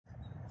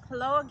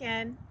Hello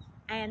again,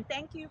 and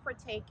thank you for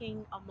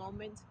taking a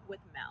moment with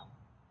Mel.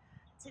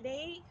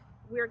 Today,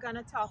 we're going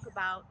to talk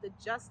about the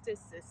justice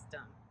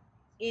system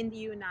in the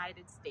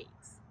United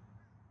States.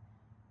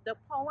 The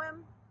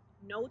poem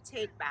No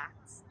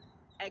Takebacks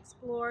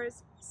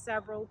explores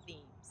several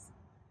themes.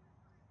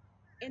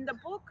 In the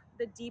book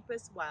The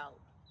Deepest Well,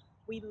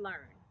 we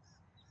learn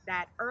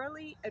that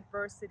early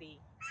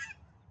adversity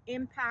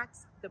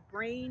impacts the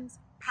brain's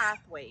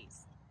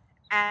pathways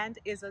and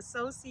is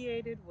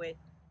associated with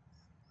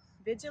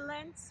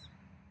vigilance,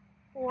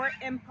 poor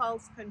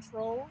impulse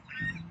control,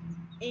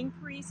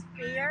 increased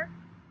fear,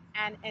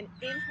 and an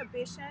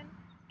inhibition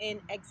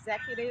in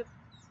executive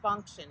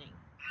functioning.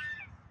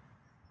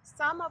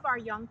 Some of our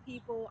young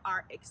people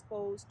are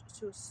exposed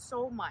to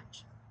so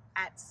much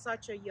at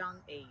such a young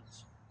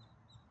age.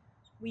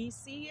 We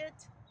see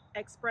it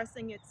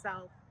expressing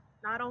itself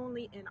not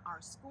only in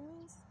our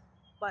schools,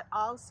 but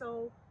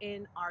also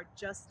in our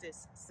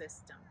justice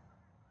system.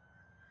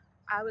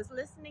 I was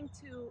listening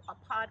to a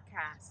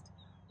podcast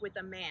with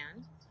a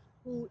man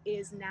who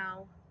is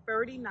now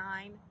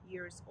 39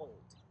 years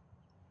old.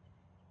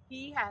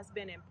 He has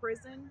been in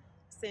prison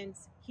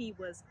since he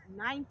was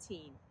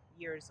 19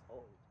 years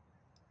old.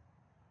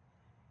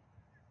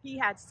 He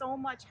had so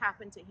much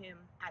happen to him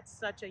at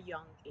such a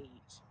young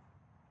age.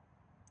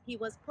 He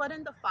was put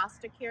in the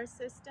foster care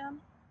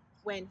system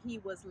when he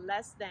was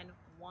less than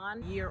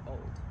 1 year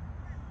old.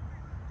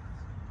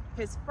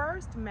 His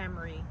first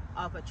memory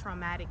of a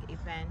traumatic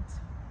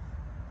event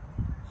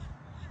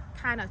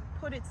kind of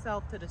put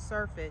itself to the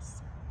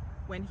surface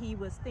when he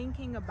was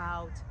thinking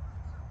about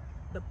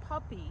the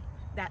puppy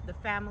that the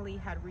family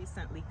had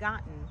recently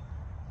gotten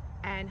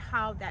and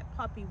how that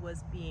puppy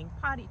was being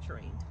potty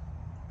trained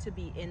to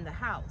be in the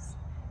house.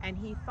 And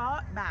he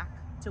thought back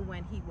to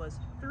when he was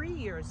 3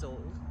 years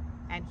old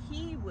and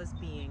he was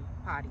being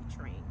potty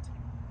trained.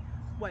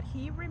 What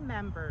he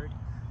remembered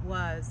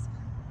was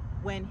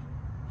when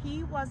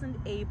he wasn't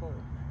able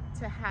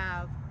to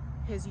have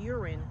his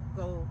urine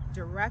go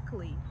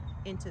directly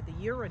into the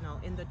urinal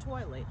in the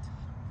toilet.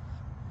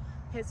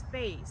 His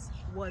face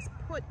was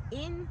put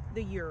in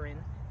the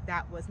urine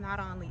that was not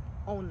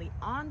only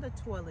on the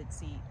toilet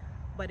seat,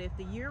 but if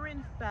the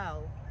urine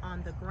fell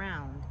on the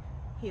ground,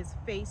 his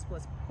face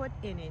was put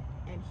in it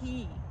and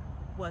he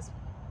was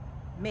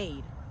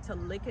made to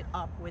lick it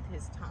up with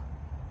his tongue.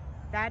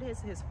 That is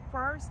his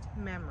first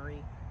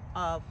memory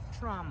of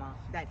trauma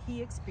that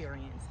he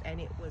experienced, and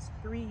it was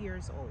 3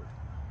 years old.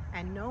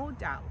 And no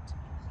doubt,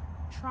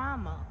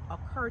 trauma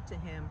occurred to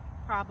him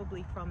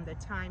probably from the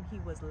time he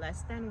was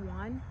less than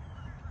 1,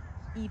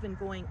 even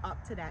going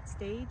up to that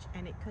stage,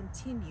 and it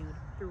continued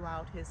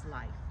throughout his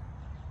life.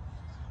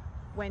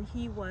 When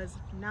he was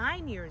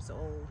 9 years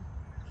old,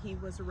 he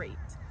was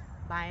raped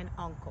by an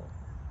uncle.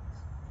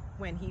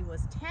 When he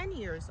was 10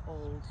 years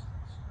old,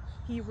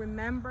 he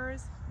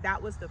remembers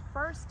that was the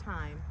first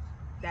time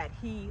that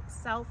he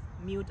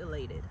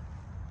self-mutilated.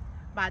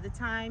 By the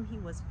time he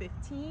was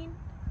 15,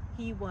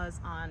 he was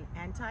on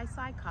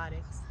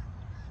antipsychotics,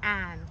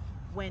 and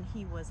when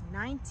he was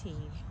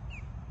 19,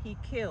 he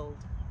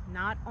killed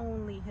not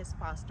only his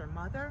foster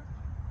mother,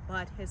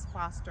 but his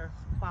foster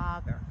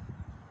father.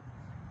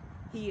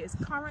 He is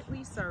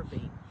currently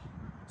serving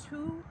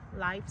 2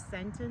 life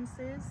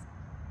sentences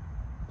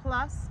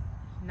plus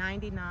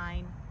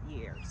 99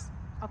 years.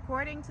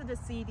 According to the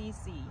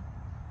CDC,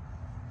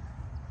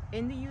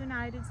 in the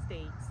United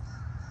States,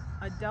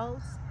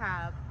 adults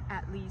have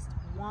at least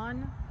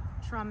one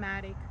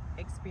traumatic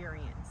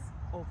experience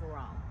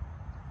overall.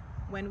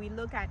 When we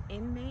look at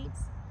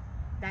inmates,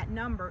 that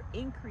number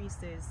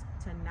increases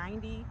to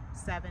 97%.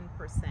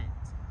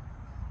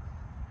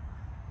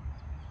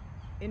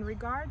 In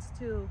regards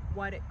to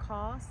what it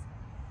costs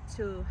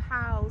to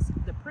house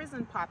the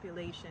prison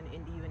population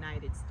in the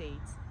United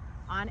States,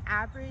 on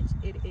average,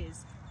 it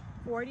is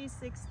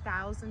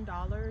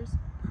 $46,000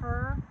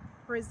 per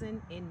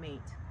prison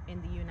inmate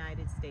in the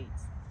United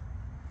States.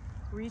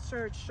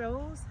 Research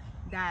shows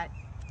that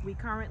we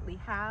currently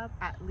have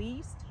at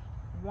least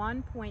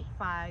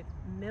 1.5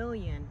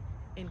 million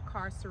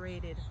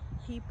incarcerated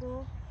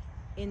people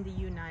in the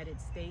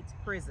United States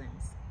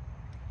prisons.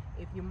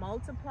 If you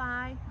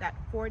multiply that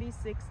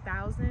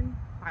 46,000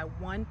 by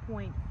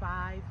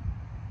 1.5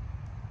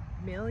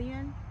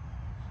 million,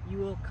 you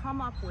will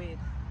come up with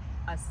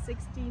a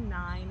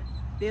 $69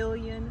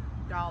 billion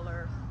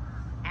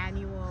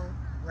annual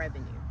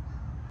revenue.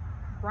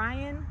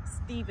 Bryan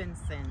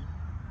Stevenson,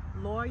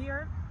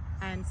 lawyer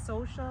and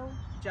social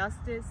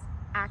justice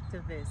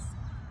activist,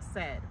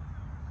 said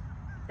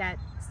that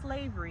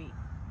slavery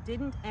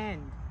didn't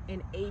end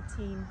in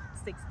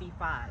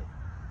 1865.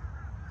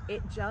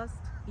 It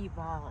just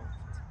evolved.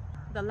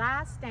 The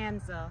last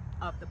stanza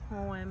of the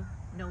poem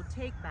No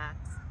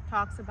Takebacks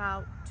talks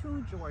about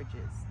 2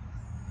 Georges.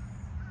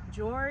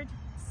 George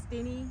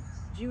Stinney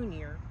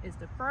Jr. is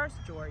the first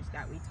George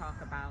that we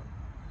talk about.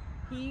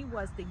 He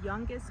was the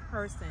youngest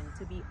person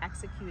to be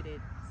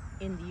executed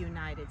in the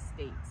United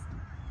States.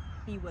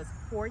 He was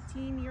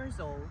 14 years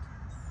old.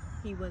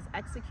 He was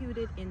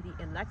executed in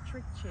the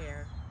electric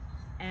chair,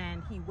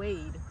 and he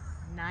weighed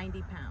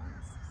 90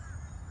 pounds.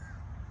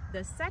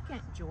 The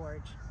second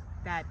George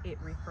that it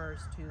refers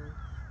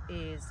to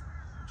is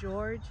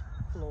George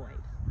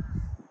Floyd,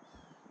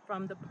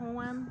 from the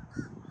poem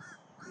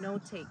No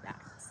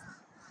Takebacks.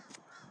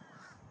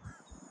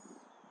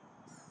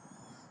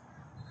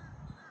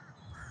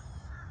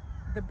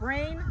 The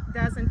brain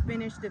doesn't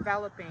finish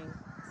developing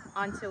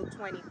until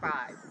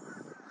 25.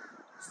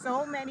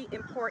 So many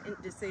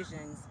important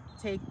decisions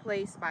take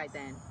place by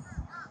then.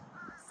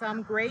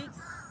 Some great,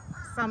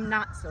 some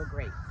not so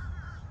great.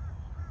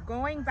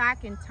 Going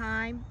back in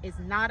time is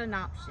not an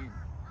option.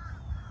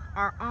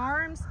 Our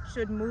arms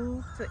should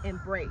move to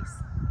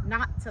embrace,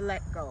 not to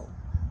let go.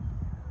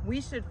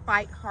 We should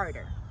fight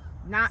harder,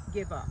 not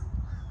give up.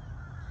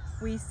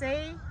 We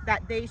say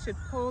that they should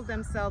pull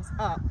themselves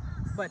up,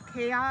 but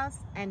chaos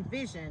and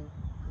vision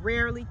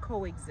rarely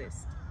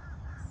coexist.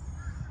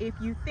 If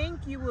you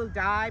think you will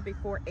die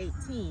before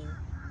 18,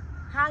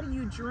 how do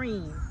you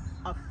dream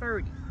of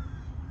 30?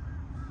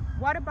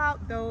 What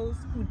about those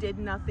who did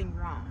nothing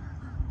wrong?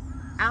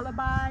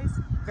 Alibis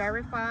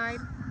verified,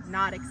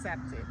 not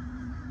accepted.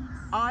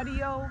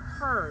 Audio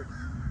heard,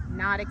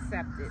 not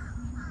accepted.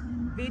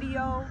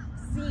 Video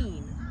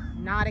seen,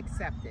 not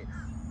accepted.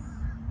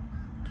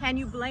 Can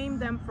you blame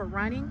them for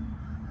running?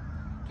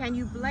 Can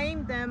you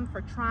blame them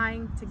for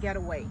trying to get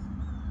away?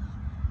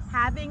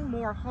 Having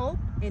more hope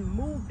in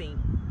moving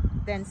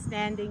than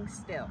standing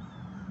still.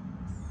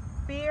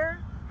 Fear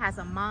has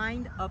a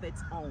mind of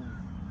its own.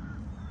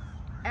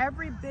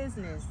 Every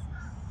business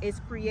is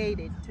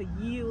created to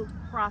yield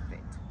profit,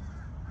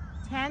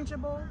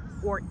 tangible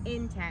or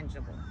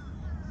intangible.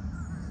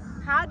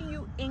 How do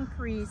you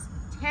increase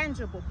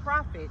tangible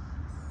profit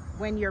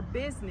when your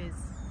business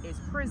is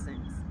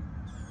prisons?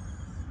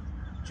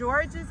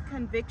 George's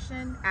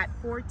conviction at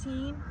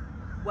 14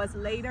 was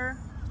later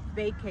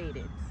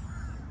vacated,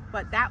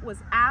 but that was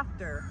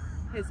after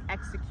his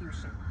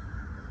execution.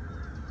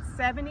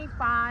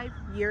 75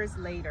 years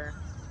later,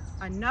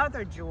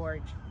 another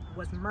George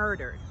was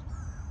murdered.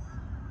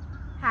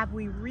 Have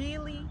we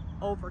really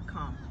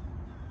overcome?